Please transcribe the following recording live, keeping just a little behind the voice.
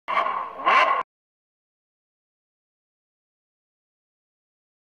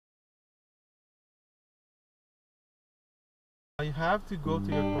You have to go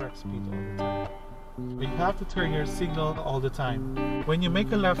to your correct speed all the time. You have to turn your signal all the time. When you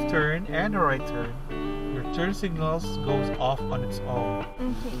make a left turn and a right turn, your turn signals goes off on its own.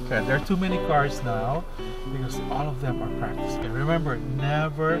 Okay, there are too many cars now because all of them are practicing. And remember,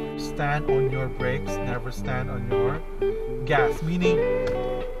 never stand on your brakes, never stand on your gas. Meaning,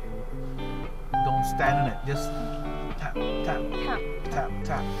 don't stand on it. Just tap, tap, tap, tap,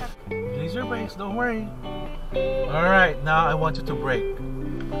 tap. Release your brakes, don't worry. Alright, now I want you to brake.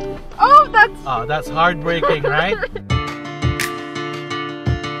 Oh, that's hard braking, right?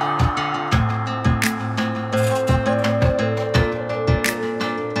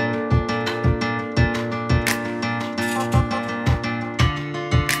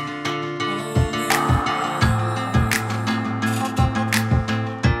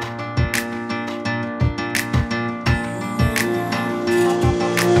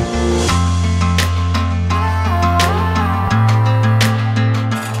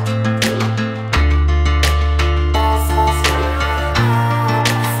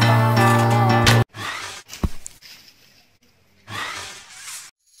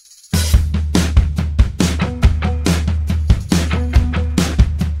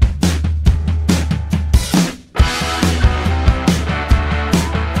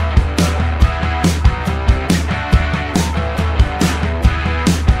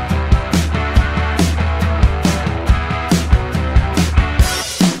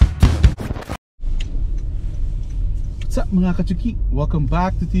 What's up mga kachuki? Welcome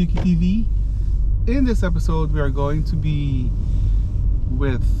back to Tiyuki TV. In this episode, we are going to be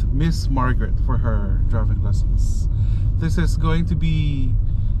with Miss Margaret for her driving lessons. This is going to be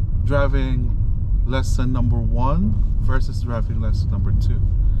driving lesson number 1 versus driving lesson number 2.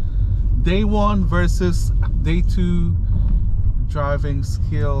 Day 1 versus day 2 driving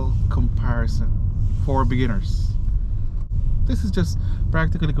skill comparison for beginners. This is just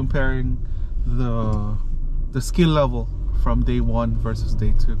practically comparing the skill level from day 1 versus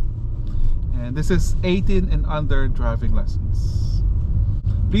day 2. And this is 18 and under driving lessons.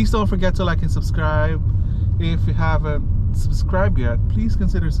 Please don't forget to like and subscribe. If you haven't subscribed yet, please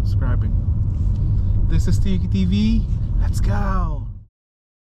consider subscribing. This is Tiyuki TV. Let's go!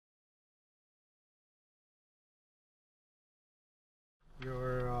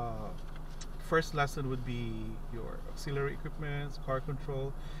 Your first lesson would be your auxiliary equipment, car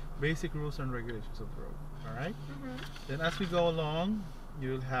control, basic rules and regulations of the road. Alright? Then as we go along,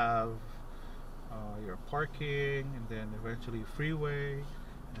 you'll have your parking, and then eventually freeway,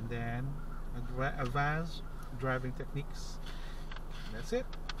 and then advanced driving techniques. That's it.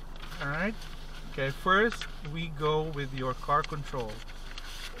 Alright? Okay, first we go with your car control.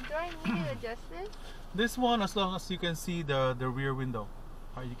 Do I need to adjust this? This one, as long as you can see the rear window.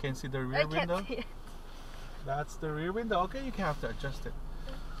 You can see the rear window? I can't see it. That's the rear window. Okay, you can have to adjust it.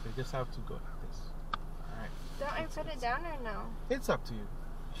 You just have to go like this. Alright. Don't I put it down or no? It's up to you.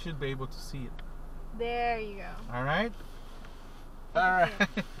 You should be able to see it. There you go. Alright? Alright.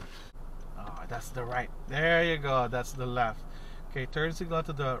 Oh, that's the right. There you go. That's the left. Okay, turn signal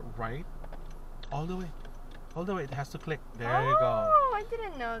to the right. All the way. All the way. It has to click. There you go. Oh, I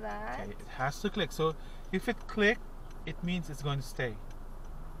didn't know that. Okay, it has to click. So if it clicked, it means it's going to stay.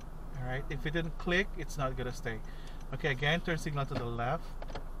 Alright? If it didn't click, it's not going to stay. Okay, again, turn signal to the left.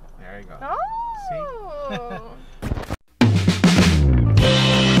 There you go. Oh! See?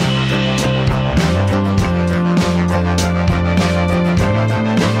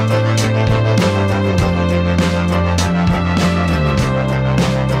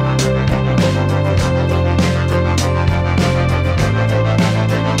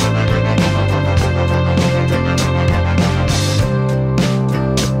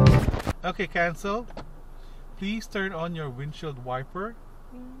 Okay, cancel. Please turn on your windshield wiper.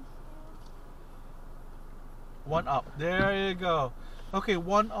 One up. There you go. Okay,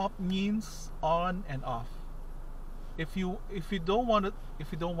 one up means on and off. If you don't want,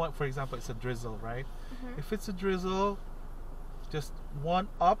 for example, it's a drizzle, right? If it's a drizzle, just one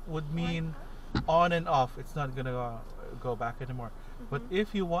up would mean on and off. It's not gonna go back anymore. But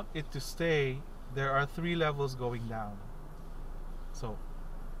if you want it to stay, there are 3 levels going down. So,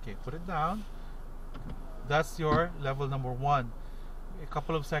 okay, put it down. That's your level number 1. A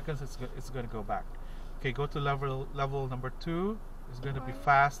couple of seconds, it's going to go back. Okay, go to level number 2. It's going to be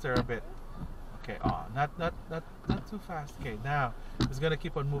faster a bit. Okay, not too fast. Okay, now it's going to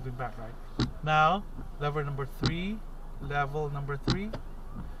keep on moving back, right? Now, level number 3.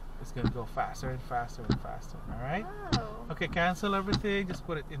 It's going to go faster and faster and faster. All right? Oh. Okay, cancel everything. Just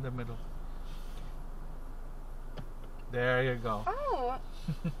put it in the middle. There you go. Oh.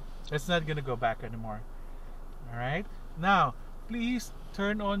 It's not going to go back anymore. Alright? Now, please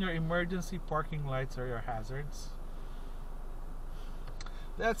turn on your emergency parking lights or your hazards.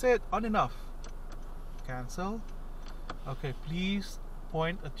 That's it. On enough. Cancel. Okay, please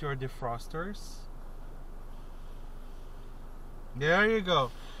point at your defrosters. There you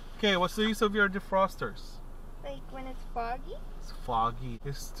go. Okay, what's the use of your defrosters? Like when it's foggy? It's foggy.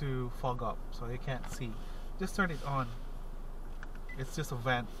 It's to fog up so you can't see. Just turn it on. It's just a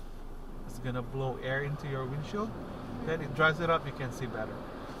vent. It's gonna blow air into your windshield. Then it dries it up, you can see better.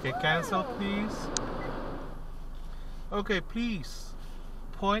 Okay, cancel please. Okay, please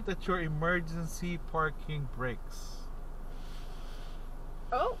point at your emergency parking brakes.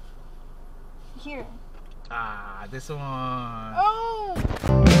 Oh! Here. Ah, this one. Oh!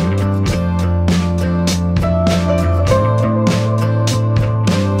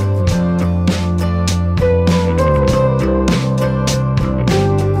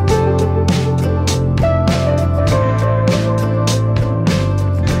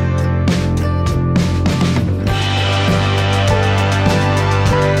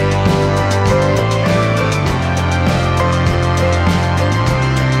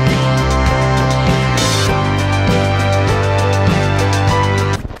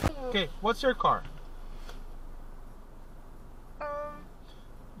 What's your car?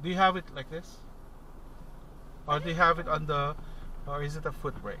 Do you have it like this? Or do you have it on the, or is it a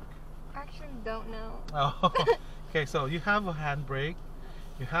foot brake? Actually don't know. Oh, okay, so you have a handbrake,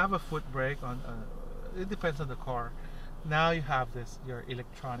 you have a foot brake on, it depends on the car. Now you have this, your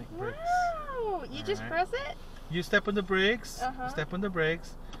electronic brakes. Wow! You just press it? You step on the brakes, Uh-huh. step on the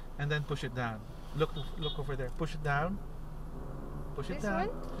brakes, and then push it down. Look over there. Push it down. Push it This down.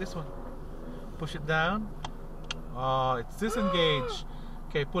 one? This one. Push it down. Oh, it's disengaged.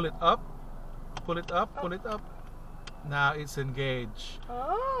 Okay, pull it up. Pull it up. Pull it up. Now it's engaged.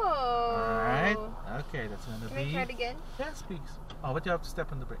 Oh! Alright. Okay, that's gonna Can be. we try it again? Yes, please. Oh, but you have to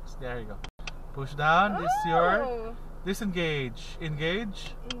step on the brakes. There you go. Push down. This is your disengage.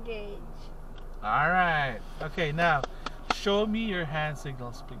 Engage. Engage. Alright. Okay, now show me your hand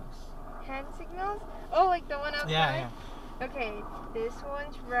signals, please. Hand signals? Oh, like the one outside? Yeah. Okay, this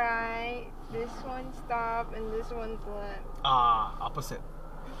one's right, this one's stop, and this one's left. Ah, opposite.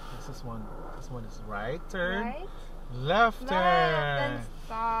 This is one. This one is right turn, Right? left turn, Then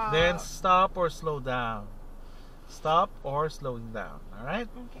stop. then stop or slow down. Stop or slowing down. All right.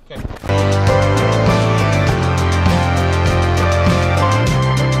 Okay.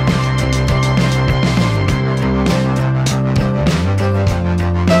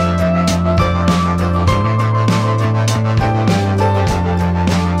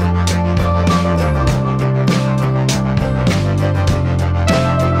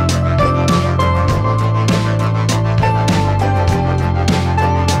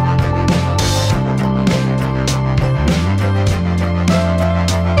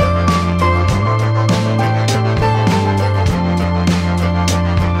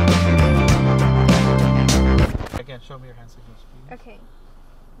 Show me your hand signals, please. Okay.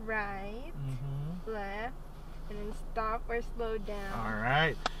 Right, left, and then stop or slow down. All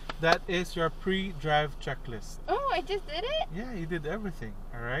right. That is your pre-drive checklist. Oh, I just did it? Yeah, you did everything.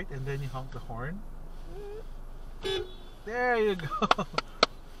 All right, and then you honk the horn. There you go.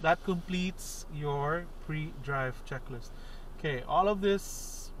 That completes your pre-drive checklist. Okay, all of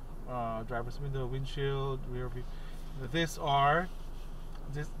this, driver's window, windshield, rear view, these are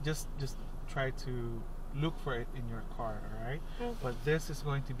just try to look for it in your car, all right? Okay. But this is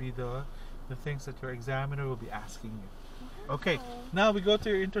going to be the things that your examiner will be asking you. Okay, now we go to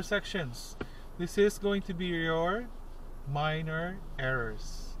your intersections. This is going to be your minor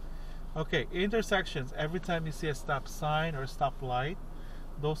errors. Okay, intersections. Every time you see a stop sign or stop light,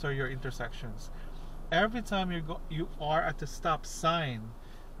 those are your intersections. Every time you are at the stop sign,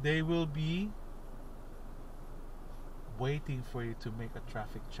 they will be waiting for you to make a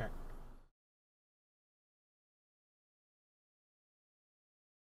traffic check.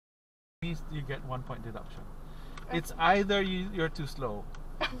 Means you get 1 point deduction. Okay. It's either you're too slow.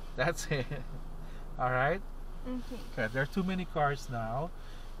 That's it. All right. Okay. There are too many cars now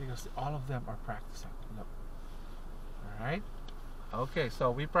because all of them are practicing. Look. All right. Okay. So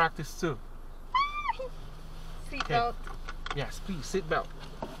we practice too. Seatbelt. Yes, please seat belt.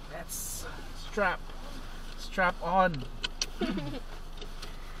 Let's strap on.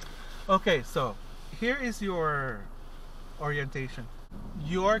 Okay. So here is your orientation.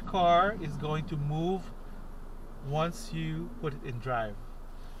 Your car is going to move once you put it in drive.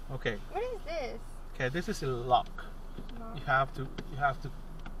 Okay. What is this? Okay, this is a lock. You have to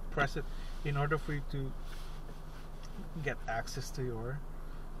press it in order for you to get access to your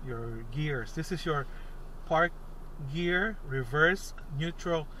gears. This is your park gear, reverse,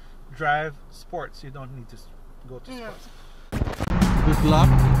 neutral, drive, sports. You don't need to go to sports. Good luck.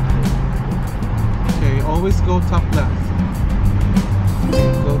 Okay, always go top left.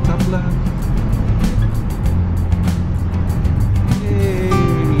 Okay, go top left. Yay!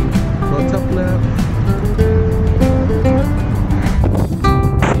 Go top left.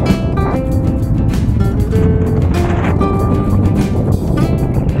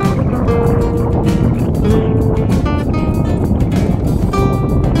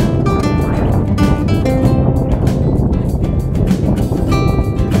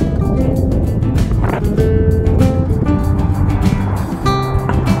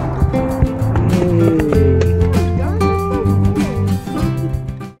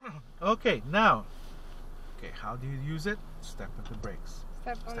 Okay, now, how do you use it? Step on the brakes.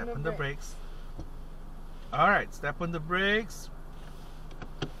 Step on the brakes. Alright, step on the brakes.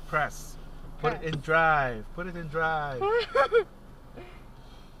 Press. Put it in drive. Put it in drive.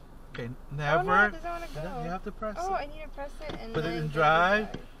 Okay, never. Oh, no, it doesn't want to go. You have to press Oh, it. I need to press it and Put it then in drive.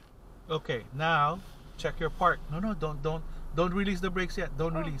 Okay, now check your park. No, don't release the brakes yet.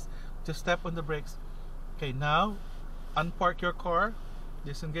 Don't release. Just step on the brakes. Okay, now unpark your car.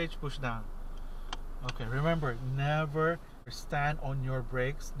 Disengage, push down. Okay, remember, never stand on your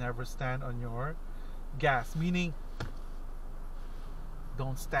brakes, never stand on your gas. Meaning,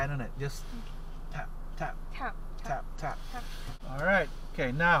 don't stand on it. Just tap, tap, Tap, tap, tap. tap. Alright,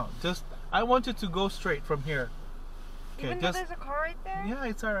 okay, now, I want you to go straight from here. Okay, Even though there's a car right there? Yeah,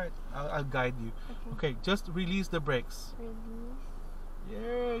 it's alright. I'll guide you. Okay, just release the brakes. Release.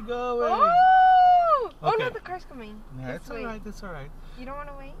 There you go. Oh! Oh Okay. no, the car's coming. Yeah, Let's it's wait. alright, it's alright. You don't want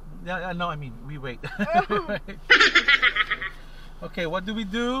to wait? Yeah, no, I mean, we wait. Oh. Okay, what do we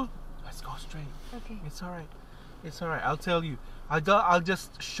do? Let's go straight. Okay. It's alright. It's alright. I'll tell you. I'll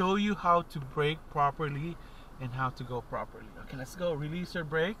just show you how to brake properly and how to go properly. Okay, let's go. Release your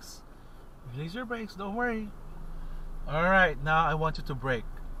brakes. Release your brakes. Don't worry. Alright, now I want you to brake.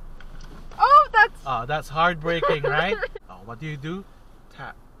 Oh, That's hard braking, right? What do you do?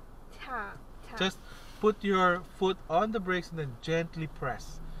 Tap. Tap, tap. Just put your foot on the brakes and then gently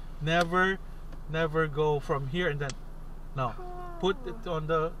press. Never go from here and then put it on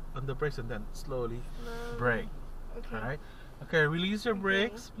the brakes and then slowly brake. Okay. Alright? Okay, release your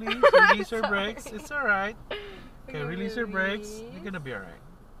brakes, please. Release your brakes. It's alright. Okay, release your brakes. You're gonna be alright.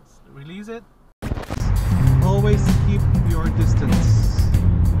 Release it. Always keep your distance.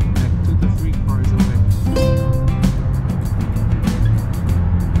 Like 2 to 3 cars away.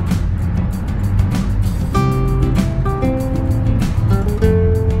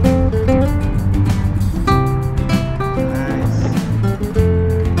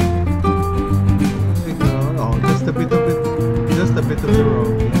 Just a bit of the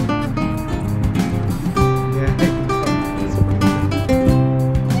road. Yeah.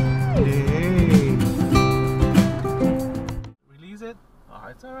 Hey. Release it. Oh,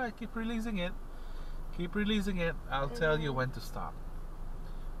 it's alright. Keep releasing it. Keep releasing it. I'll tell you when to stop.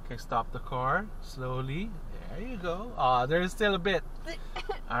 Okay, stop the car slowly. There you go. Oh, there's still a bit.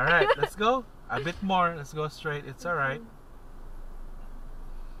 Alright, let's go. A bit more. Let's go straight. It's alright.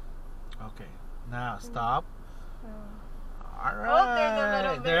 Okay, now stop. Alright, Oh, there's a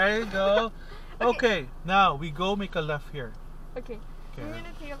little bit. there you go. Okay, now we go make a left here. Okay. Okay. I'm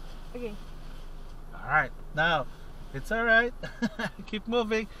gonna take okay. Alright, now it's alright. Keep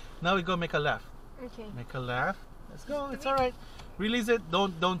moving. Now we go make a left. Okay. Make a left. Let's go. It's alright. Release it.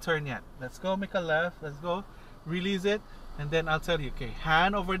 Don't turn yet. Let's go make a left. Let's go. Release it. And then I'll tell you. Okay,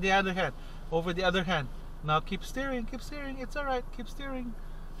 hand over the other hand. Over the other hand. Now keep steering. Keep steering. It's alright. Keep steering.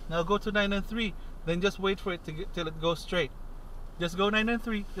 Now go to 9 and 3. Then just wait for it to get till it goes straight. Just go 9 and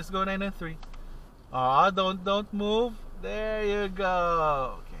 3. Just go 9 and 3. Don't move. There you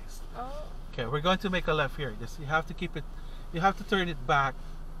go. Okay. Oh. Okay, we're going to make a left here. Just you have to keep it. You have to turn it back.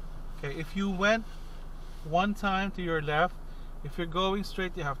 Okay, if you went one time to your left, if you're going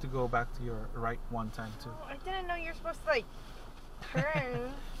straight, you have to go back to your right one time too. Oh, I didn't know you're supposed to like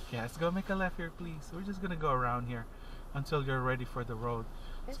turn. Yeah, let's go make a left here, please. We're just gonna go around here until you're ready for the road.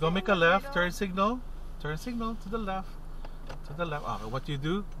 Let's go make a left. Turn signal. Turn signal to the left. To the left. What do you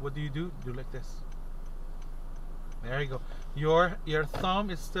do? What do you do? Do like this. There you go. Your thumb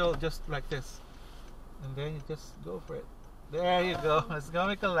is still just like this, and then you just go for it. There you go. Let's go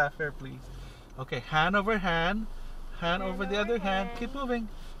make a left here, please. Okay, hand over hand, hand over the other hand. Keep moving.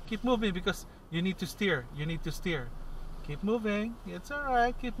 Keep moving because you need to steer. You need to steer. Keep moving. It's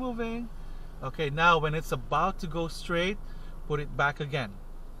alright. Keep moving. Okay, now when it's about to go straight, put it back again.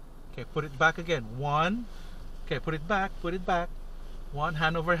 Okay, put it back again. One. Okay, put it back. Put it back. One,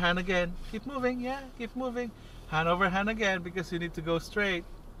 hand over hand again. Keep moving. Yeah, keep moving. Hand over hand again because you need to go straight.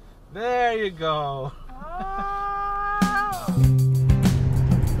 There you go. Oh.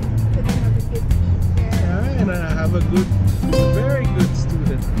 Alright, I have a very good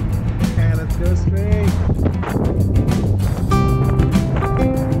student. And let's go straight.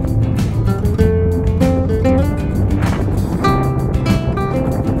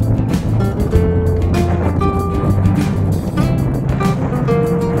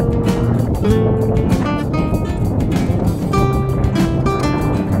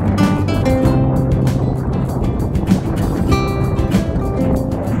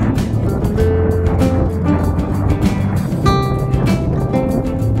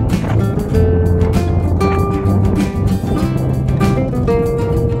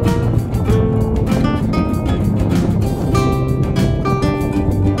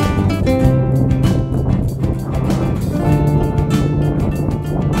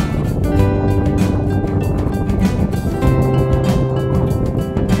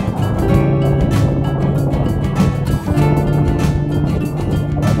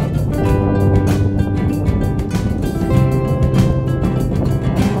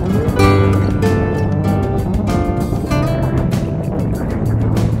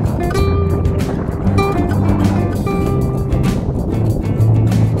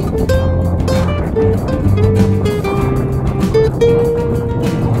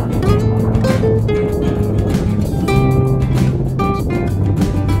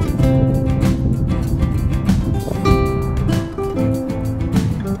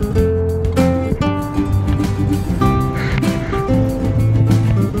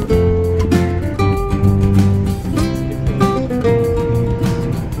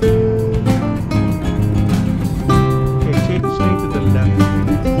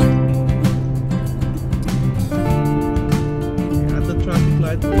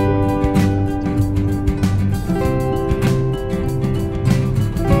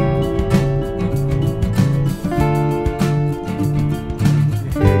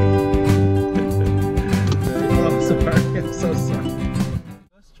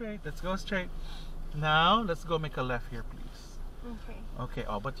 Let's go straight. Now, let's go make a left here, please. Okay. Okay,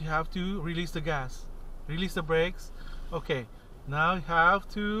 oh, but you have to release the gas. Release the brakes. Okay, now you have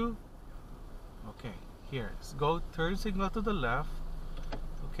to... Okay, here. Let's go turn signal to the left.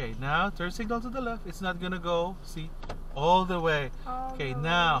 Okay, now turn signal to the left. It's not gonna go, see, all the way. Okay,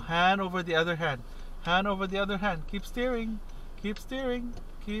 now, hand over the other hand. Hand over the other hand. Keep steering. Keep steering.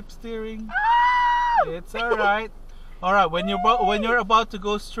 Keep steering. Oh! It's alright. Alright, when you're about to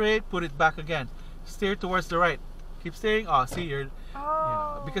go straight, put it back again. Steer towards the right. Keep steering. Oh, see,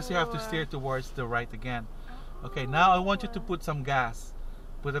 because you have to steer towards the right again. Okay, now I want you to put some gas.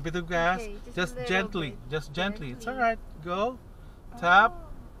 Put a bit of gas. Okay, just gently. bit. Just gently. It's alright. Go. Tap.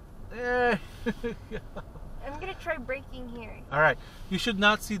 There. I'm gonna try braking here. Alright, you should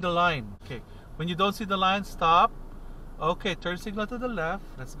not see the line. Okay, when you don't see the line, stop. Okay, turn signal to the left.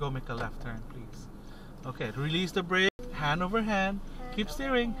 Let's go make a left turn, please. Okay, release the brake. Hand over hand. Keep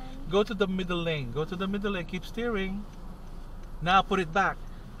steering. Go to the middle lane. Go to the middle lane. Keep steering. Now put it back.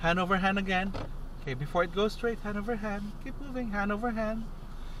 Hand over hand again. Okay, before it goes straight, hand over hand. Keep moving. Hand over hand.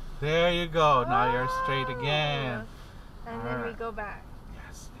 There you go. Now you're straight again. And then we go back.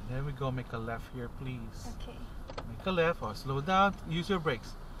 Yes. And then we go make a left here, please. Okay. Make a left. Oh, slow down. Use your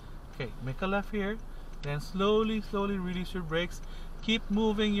brakes. Okay, make a left here. Then slowly release your brakes. Keep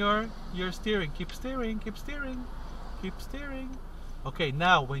moving your steering. Keep steering. Keep steering. Keep steering. Okay,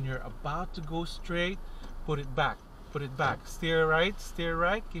 now when you're about to go straight, put it back. Put it back. Steer right. Steer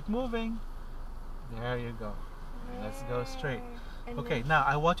right. Keep moving. There you go. Let's go straight. Okay, now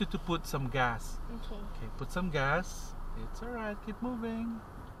I want you to put some gas. Okay. Okay, put some gas. It's alright. Keep moving.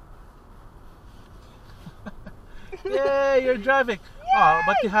 Yay, you're driving. Oh,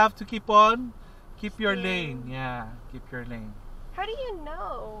 but you have to keep your lane. Yeah, keep your lane. How do you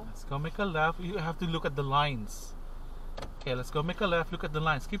know? Let's go make a left. You have to look at the lines. Okay, let's go make a left. Look at the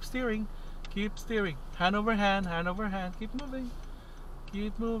lines. Keep steering. Keep steering. Hand over hand. Hand over hand. Keep moving.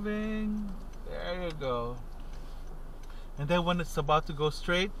 Keep moving. There you go. And then when it's about to go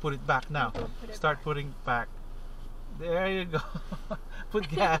straight, put it back now. Start putting back. There you go. Put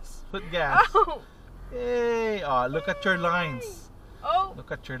gas. Put gas. Oh. Hey. Oh, look at your lines. Oh.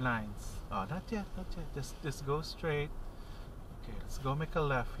 Look at your lines. Oh, not yet. Not yet. Just go straight. Okay, let's go make a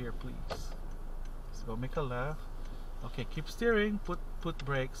left here, please. Let's go make a left. Okay, keep steering. Put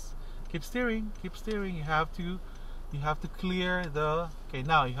brakes. Keep steering. Keep steering. You have to clear the. Okay,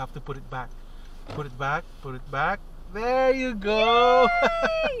 now you have to put it back. Put it back. Put it back. There you go.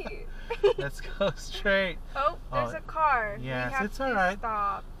 Let's go straight. Oh, there's a car. Yes, we have it's to alright.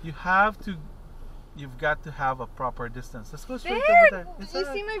 Stop. You have to you've got to have a proper distance. Let's go straight There! over there. It's Did you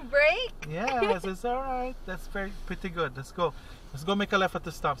all see right. my brake? Yes, it's alright. That's pretty good. Let's go. Let's go make a left at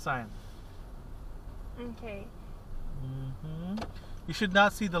the stop sign. Okay. You should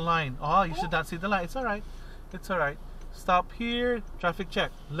not see the line. Oh, you should not see the line. It's alright. It's alright. Stop here. Traffic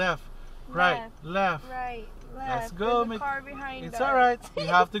check. Left. Right. Left. Right. Left. Let's go. There's a car behind It's us. alright. You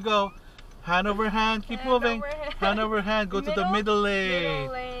have to go. Hand over hand. Keep moving. Hand over hand. Go to the middle lane.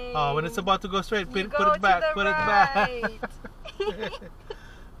 Middle lane. Oh, when it's about to go straight, You put go it back. to the Put it back. right.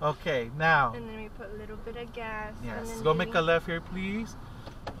 Okay, now. And then we put a little bit of gas. Yes. And then Go we- make a left here, please.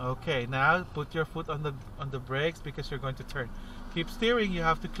 Okay, now put your foot on the brakes because you're going to turn. Keep steering. You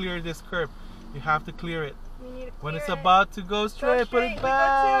have to clear this curb. You have to clear it. We need to When clear it's it. about to go straight, put straight. it We go to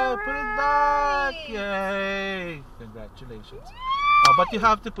back. the Put it back. right. Yay! Congratulations. Oh, but you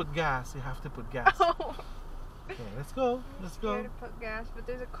have to put gas. You have to put gas. Oh. Okay, let's go. Let's I'm go. scared to put gas, but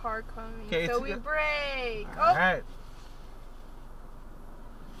there's a car coming. Okay, so it's we good. brake. All Oh. right.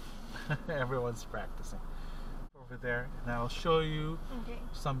 Everyone's practicing over there, and I'll show you Okay.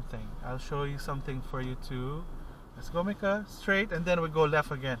 something. I'll show you something for you too. Let's go make a straight, and then we go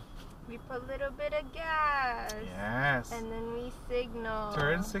left again. We put a little bit of gas. Yes. And then we signal.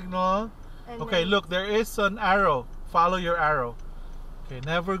 Turn signal. And Okay, then- look, there is an arrow. Follow your arrow. Okay,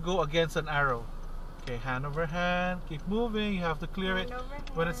 never go against an arrow. Okay, hand over hand. Keep moving. You have to clear it. Hand over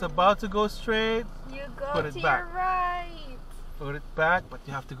When it's hand. about to go straight, You go put it to back. your right. put it back, but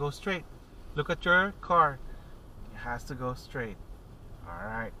you have to go straight. Look at your car. It has to go straight. All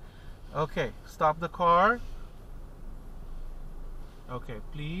right. Okay, stop the car. Okay,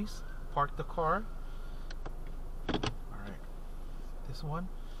 please park the car. All right. This one.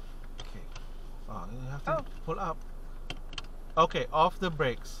 Okay. Oh, you have to Oh. pull up. Okay, off the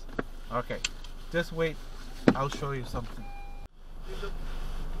brakes. Okay. Just wait. I'll show you something. You look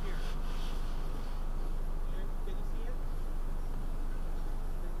here. Here, can you see it?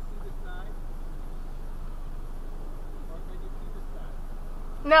 Can you see this side? Or can you see this side?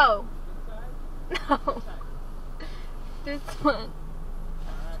 No. This side? No. This side. This one.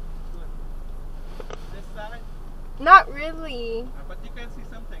 Alright, good. This side? Not really. But you can see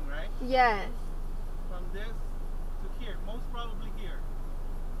something, right? Yes. From this to here. Most probably here.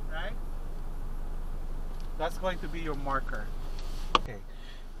 Right? That's going to be your marker. Okay.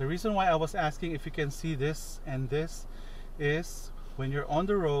 The reason why I was asking if you can see this and this is when you're on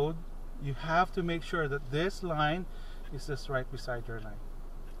the road, you have to make sure that this line is just right beside your line.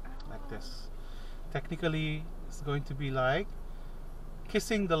 Like this. Technically, it's going to be like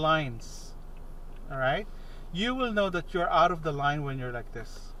kissing the lines. Alright? You will know that you're out of the line when you're like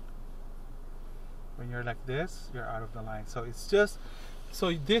this. When you're like this, you're out of the line. So it's just,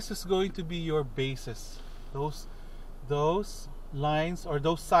 so this is going to be your basis. Those lines or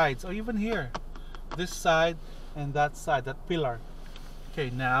those sides, or even here, this side and that side, that pillar. Okay,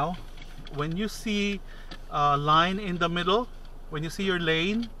 now when you see a line in the middle, when you see your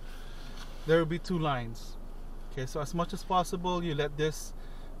lane, there will be two lines. Okay, so as much as possible, you let this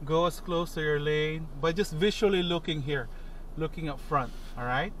go as close to your lane by just visually looking here, looking up front. All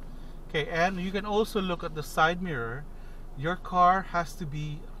right. Okay, and you can also look at the side mirror. Your car has to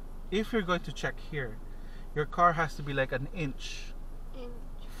be, if you're going to check here, your car has to be like an inch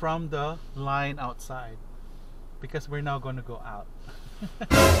from the line outside, because we're now going to go out.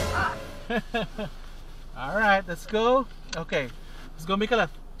 All right, let's go. Okay, let's go make a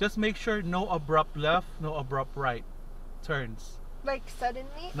left. Just make sure no abrupt left, no abrupt right turns. Like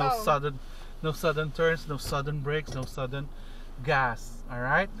suddenly? No Oh. sudden turns, no sudden brakes, no sudden gas. All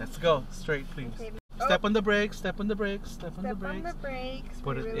right, let's go straight, please. Okay. Step on the brakes, step on the brakes, step on the Step on brakes. the brakes.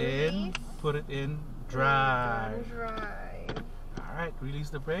 Put we it release. in, put it in, drive. Drive. All right, release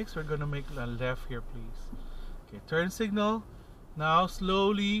the brakes. We're gonna make a left here, please. Okay, turn signal. Now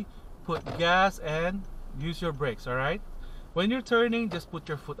slowly put gas and use your brakes. All right. When you're turning, just put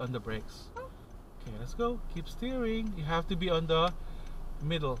your foot on the brakes. Okay, let's go. Keep steering. You have to be on the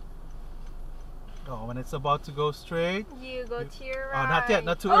middle. Oh, when it's about to go straight. You go to your Oh, right. not yet.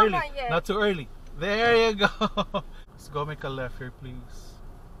 Not too Oh, early. not yet. Not too early. There you go. Let's go make a left here, please.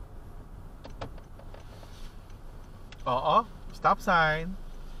 Stop sign.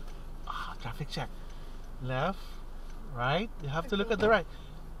 Traffic check. Left, right. You have to look at the right.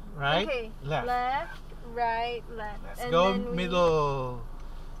 Right, Okay. left. Left, right, left. Let's And go then we- middle.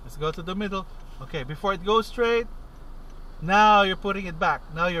 Let's go to the middle. Okay, before it goes straight, now you're putting it back.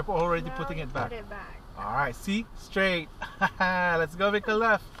 Now you're already Now putting we it back. Put it back. All right, see, straight. Let's go make a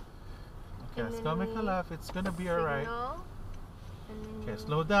left. Okay, And let's then go make a we left. It's gonna be all right. Signal, and then Okay, you-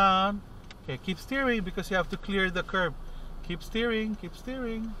 slow down. Okay, keep steering because you have to clear the curb. Keep steering, keep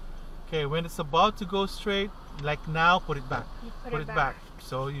steering. Okay, when it's about to go straight, like now, put it back. You Put it back.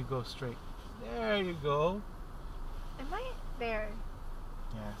 So you go straight. There you go. Am I there?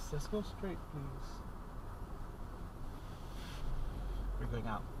 Yes, let's go straight, please. We're going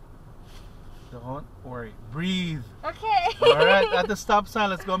out. Don't worry. Breathe. Okay. Alright, at the stop sign,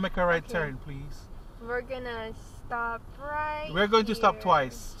 let's go make a right Okay. turn, please. We're gonna stop right We're going to stop here.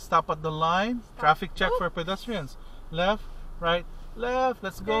 twice. Stop at the line. Stop. Traffic check Oh. for pedestrians. Left, right, left.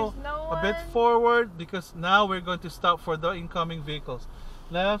 Let's go There's no a bit one. forward because now we're going to stop for the incoming vehicles.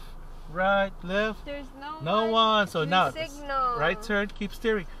 Left, right, left. There's No one. So now signal. right turn. Keep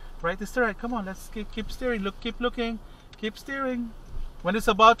steering. Right is the right. Come on. Let's keep steering. Look. Keep looking. Keep steering. When it's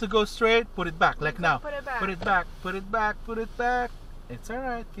about to go straight, put it back. Like now. Put it back. Put it back. Put it back. Put it back. It's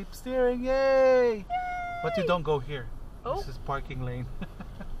alright. Keep steering. Yay! But you don't go here. Oh. This is parking lane.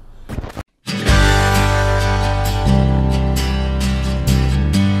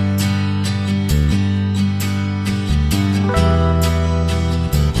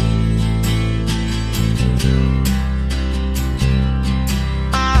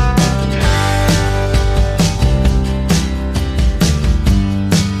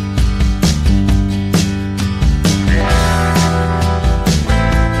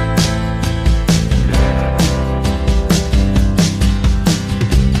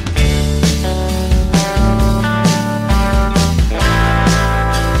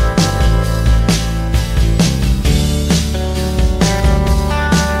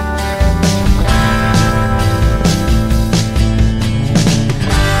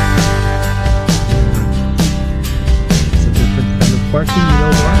 Parking, you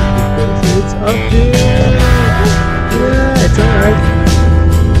know why? Because it's up there. Yeah, it's alright.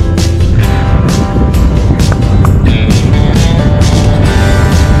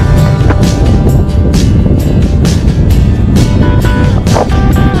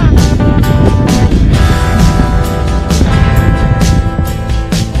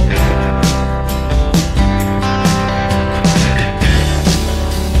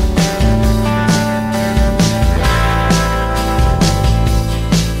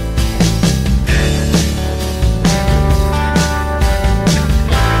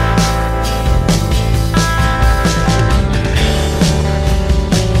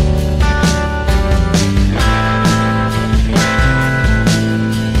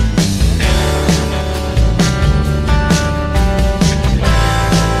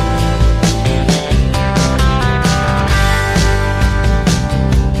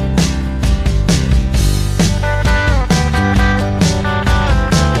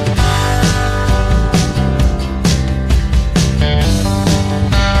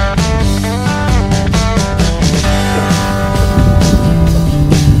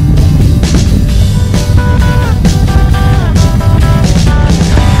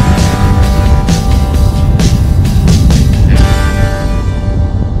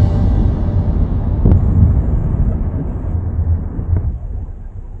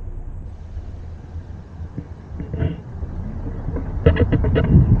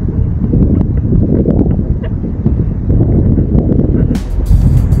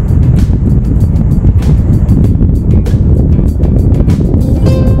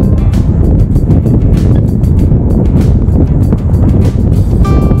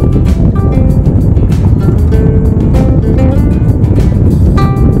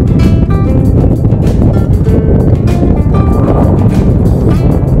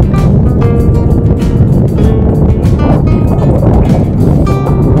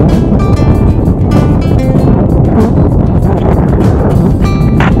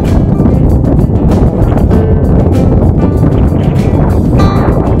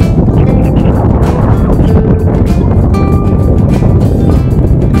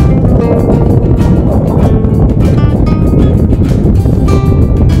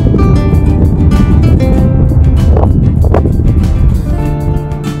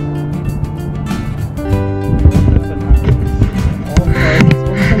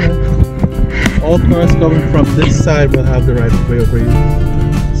 All cars coming from this side will have the right of way over you.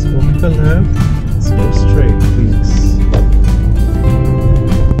 So to the left, let's go straight, please.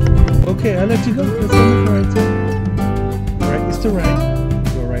 Okay, I'll let you go. Let's go make a right turn. Right is to right.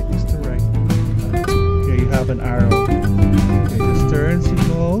 Go right is to right. Okay, you have an arrow. Okay, just turn,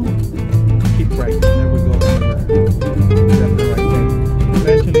 signal. Keep right. Never go anywhere. Left or right then.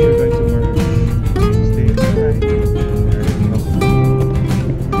 Eventually you're going to merge. Stay in the right. There you go.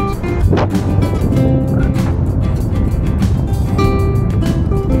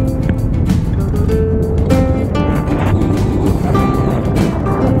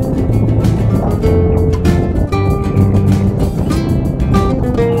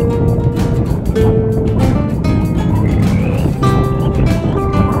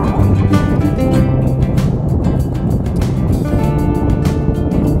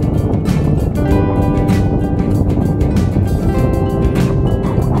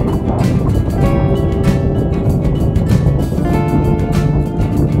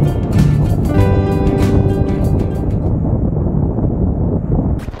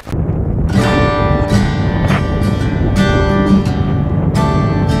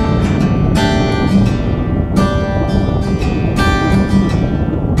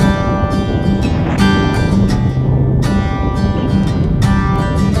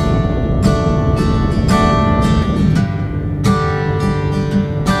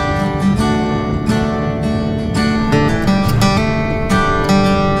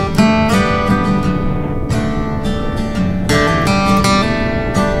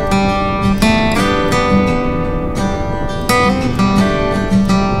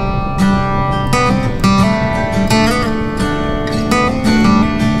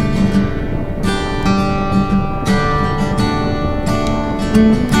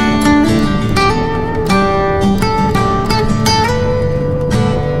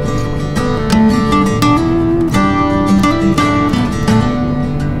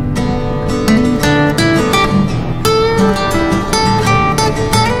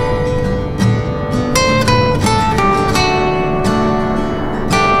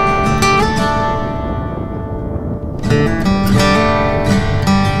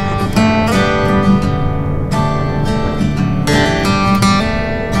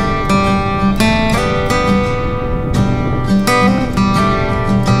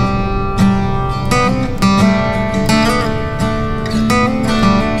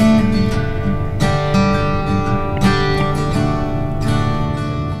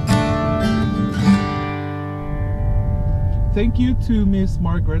 Thank you to Miss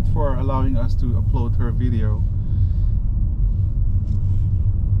Margaret for allowing us to upload her video.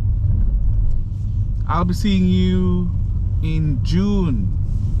 I'll be seeing you in June,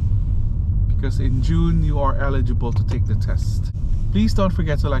 because in June you are eligible to take the test. Please don't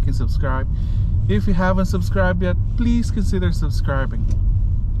forget to like and subscribe. If you haven't subscribed yet, please consider subscribing.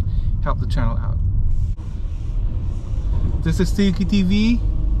 Help the channel out. This is Tiyuki TV.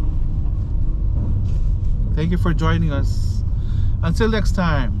 Thank you for joining us. Until next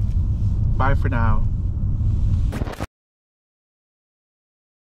time, bye for now.